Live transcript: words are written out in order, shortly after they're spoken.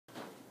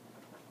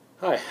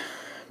Hi,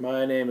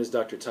 my name is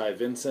Dr. Ty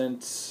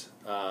Vincent.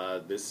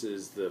 This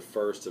is the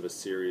first of a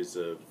series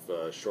of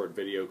short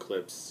video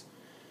clips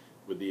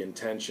with the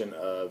intention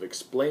of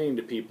explaining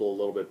to people a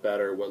little bit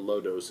better what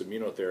low-dose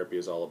immunotherapy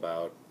is all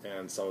about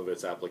and some of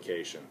its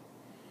application.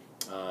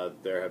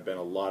 There have been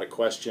a lot of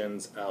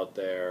questions out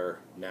there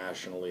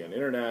nationally and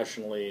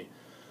internationally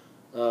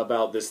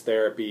about this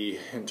therapy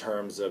in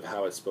terms of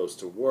how it's supposed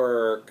to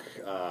work,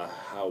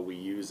 how we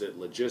use it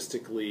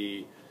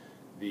logistically,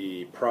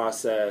 the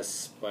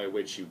process by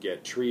which you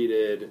get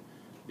treated,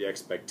 the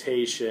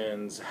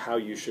expectations, how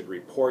you should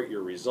report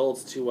your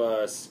results to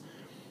us,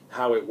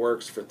 how it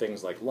works for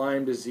things like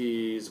Lyme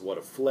disease, what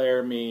a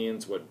flare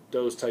means, what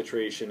dose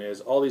titration is,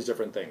 all these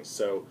different things.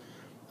 So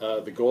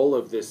the goal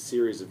of this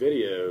series of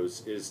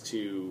videos is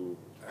to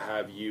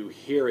have you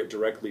hear it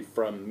directly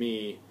from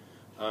me,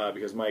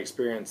 because my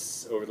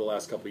experience over the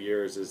last couple of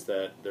years is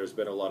that there's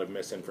been a lot of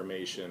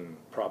misinformation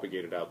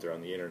propagated out there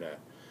on the internet.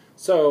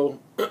 So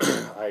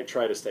I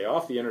try to stay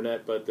off the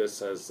internet, but this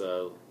has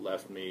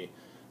left me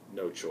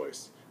no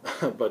choice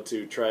but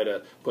to try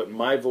to put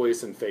my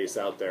voice and face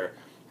out there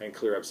and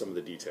clear up some of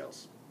the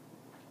details.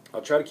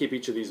 I'll try to keep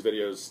each of these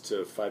videos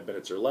to 5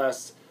 minutes or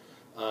less,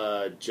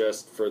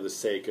 just for the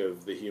sake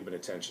of the human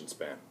attention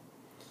span.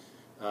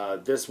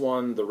 This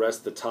one, the rest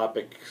of the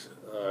topic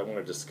I want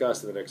to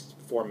discuss in the next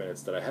 4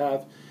 minutes that I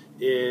have,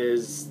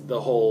 is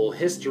the whole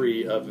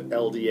history of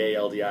LDA,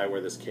 LDI,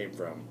 where this came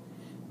from.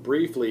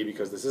 Briefly,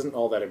 because this isn't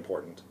all that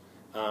important,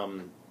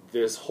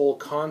 this whole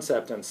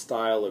concept and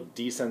style of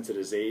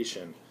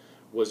desensitization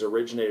was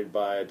originated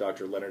by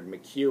Dr. Leonard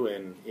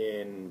McEwen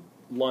in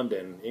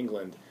London,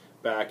 England,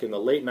 back in the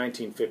late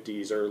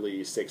 1950s,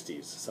 early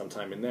 60s,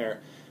 sometime in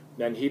there.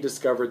 And he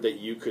discovered that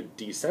you could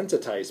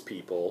desensitize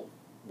people,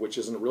 which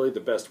isn't really the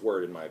best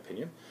word in my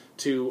opinion,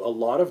 to a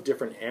lot of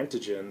different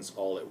antigens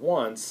all at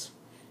once,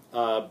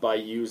 by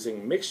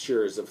using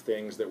mixtures of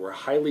things that were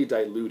highly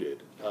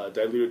diluted,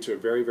 diluted to a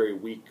very, very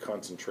weak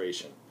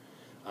concentration,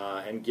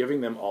 and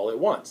giving them all at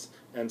once.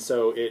 And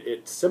so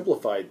it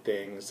simplified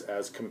things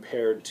as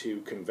compared to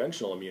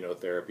conventional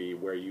immunotherapy,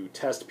 where you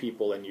test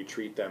people and you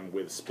treat them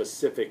with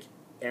specific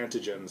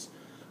antigens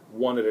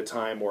one at a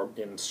time or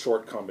in small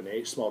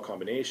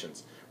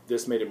combinations.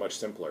 This made it much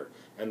simpler.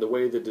 And the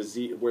way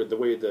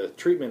the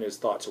treatment is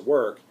thought to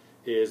work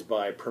is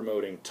by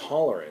promoting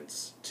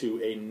tolerance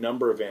to a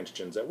number of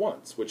antigens at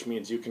once, which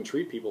means you can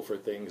treat people for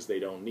things they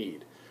don't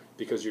need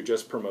because you're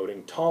just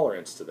promoting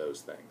tolerance to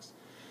those things.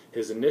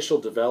 His initial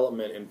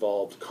development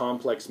involved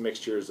complex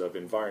mixtures of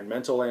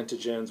environmental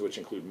antigens, which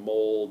include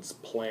molds,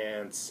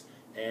 plants,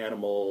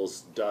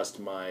 animals, dust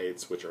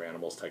mites, which are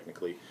animals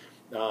technically,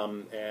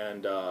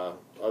 and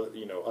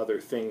other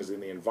things in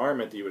the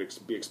environment that you would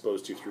be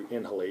exposed to through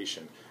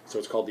inhalation. So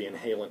it's called the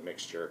inhalant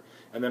mixture.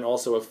 And then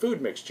also a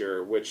food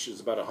mixture, which is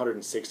about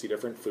 160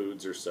 different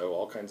foods or so,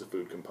 all kinds of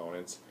food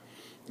components.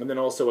 And then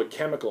also a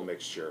chemical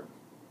mixture.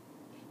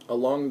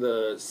 Along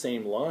the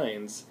same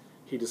lines,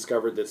 he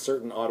discovered that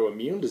certain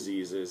autoimmune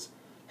diseases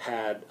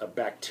had a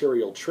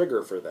bacterial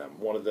trigger for them.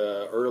 One of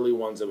the early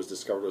ones that was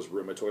discovered was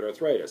rheumatoid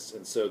arthritis.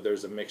 And so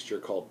there's a mixture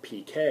called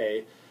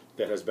PK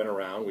that has been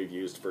around, we've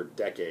used for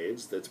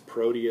decades, that's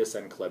Proteus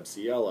and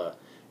Klebsiella,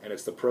 and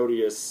it's the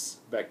Proteus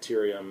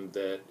bacterium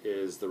that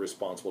is the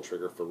responsible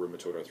trigger for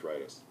rheumatoid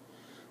arthritis.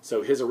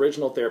 So his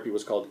original therapy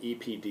was called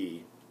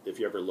EPD, if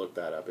you ever look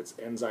that up. It's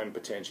enzyme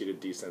potentiated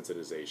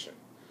desensitization.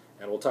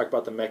 And we'll talk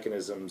about the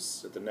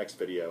mechanisms at the next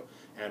video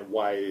and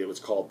why it was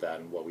called that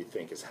and what we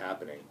think is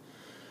happening.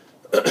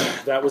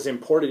 That was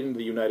imported into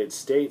the United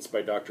States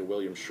by Dr.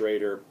 William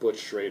Schrader, Butch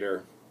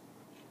Schrader,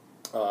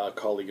 a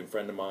colleague and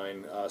friend of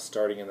mine,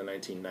 starting in the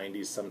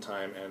 1990s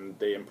sometime, and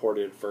they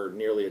imported it for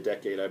nearly a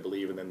decade, I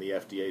believe, and then the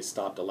FDA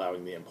stopped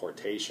allowing the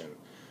importation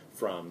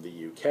from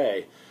the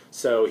UK.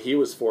 So he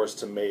was forced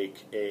to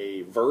make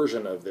a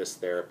version of this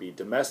therapy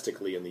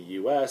domestically in the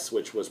US,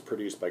 which was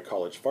produced by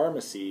College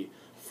Pharmacy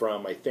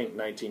from, I think,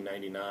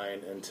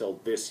 1999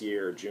 until this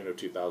year, June of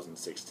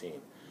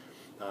 2016.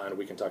 And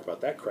we can talk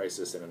about that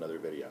crisis in another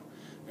video.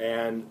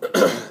 And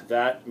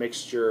that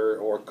mixture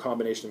or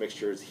combination of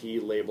mixtures he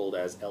labeled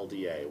as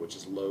LDA, which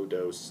is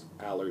low-dose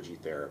allergy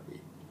therapy,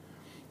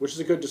 which is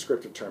a good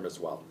descriptive term as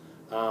well.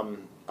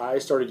 I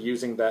started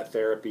using that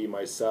therapy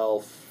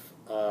myself,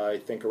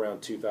 I think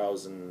around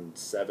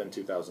 2007,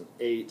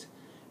 2008,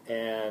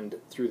 and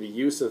through the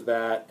use of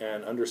that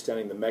and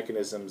understanding the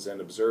mechanisms and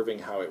observing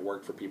how it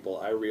worked for people,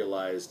 I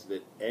realized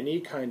that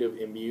any kind of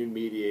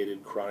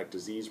immune-mediated chronic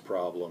disease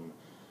problem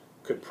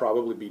could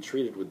probably be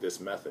treated with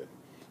this method,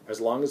 as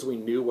long as we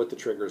knew what the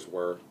triggers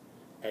were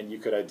and you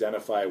could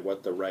identify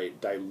what the right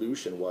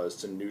dilution was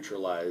to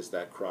neutralize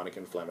that chronic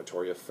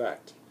inflammatory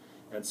effect.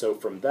 And so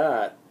from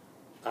that,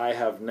 I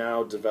have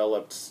now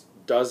developed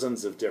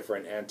dozens of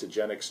different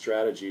antigenic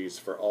strategies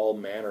for all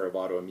manner of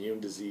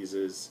autoimmune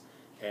diseases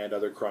and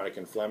other chronic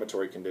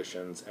inflammatory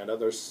conditions and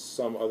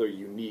some other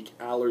unique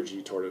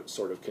allergy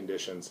sort of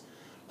conditions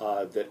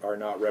that are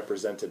not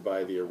represented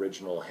by the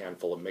original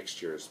handful of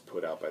mixtures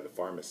put out by the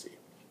pharmacy.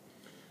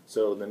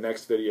 So in the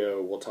next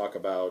video, we'll talk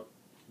about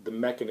the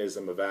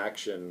mechanism of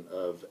action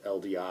of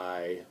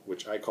LDI,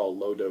 which I call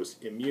low-dose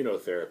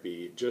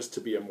immunotherapy, just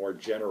to be a more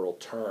general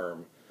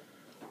term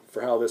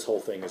for how this whole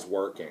thing is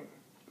working,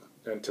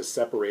 and to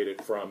separate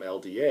it from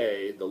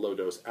LDA, the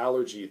low-dose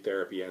allergy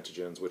therapy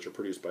antigens, which are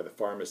produced by the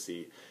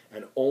pharmacy,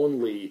 and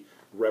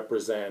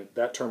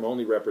that term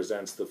only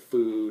represents the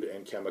food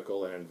and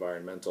chemical and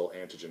environmental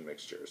antigen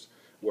mixtures,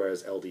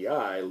 whereas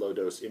LDI,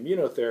 low-dose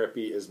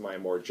immunotherapy, is my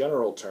more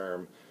general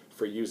term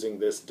for using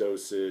this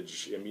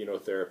dosage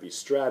immunotherapy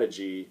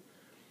strategy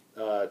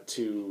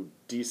to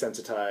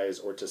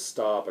desensitize or to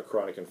stop a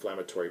chronic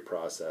inflammatory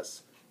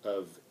process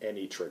of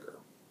any trigger.